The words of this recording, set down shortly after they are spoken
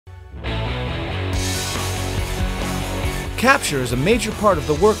Capture is a major part of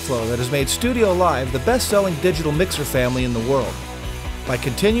the workflow that has made Studio Live the best-selling digital mixer family in the world. By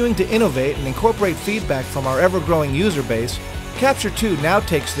continuing to innovate and incorporate feedback from our ever-growing user base, Capture 2 now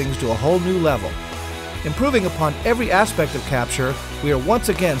takes things to a whole new level. Improving upon every aspect of Capture, we are once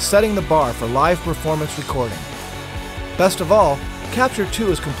again setting the bar for live performance recording. Best of all, Capture 2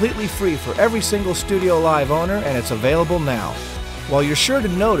 is completely free for every single Studio Live owner, and it's available now. While you're sure to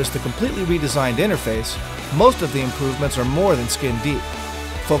notice the completely redesigned interface, most of the improvements are more than skin deep,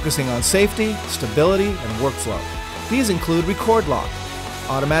 focusing on safety, stability, and workflow. These include Record Lock,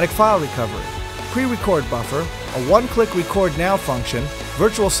 automatic file recovery, pre-record buffer, a one-click record now function,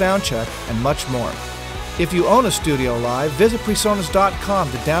 virtual sound check, and much more. If you own a Studio Live, visit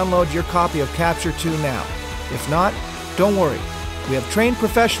PreSonus.com to download your copy of Capture 2 now. If not, don't worry. We have trained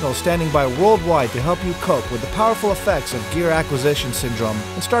professionals standing by worldwide to help you cope with the powerful effects of gear acquisition syndrome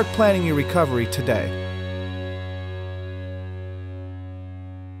and start planning your recovery today.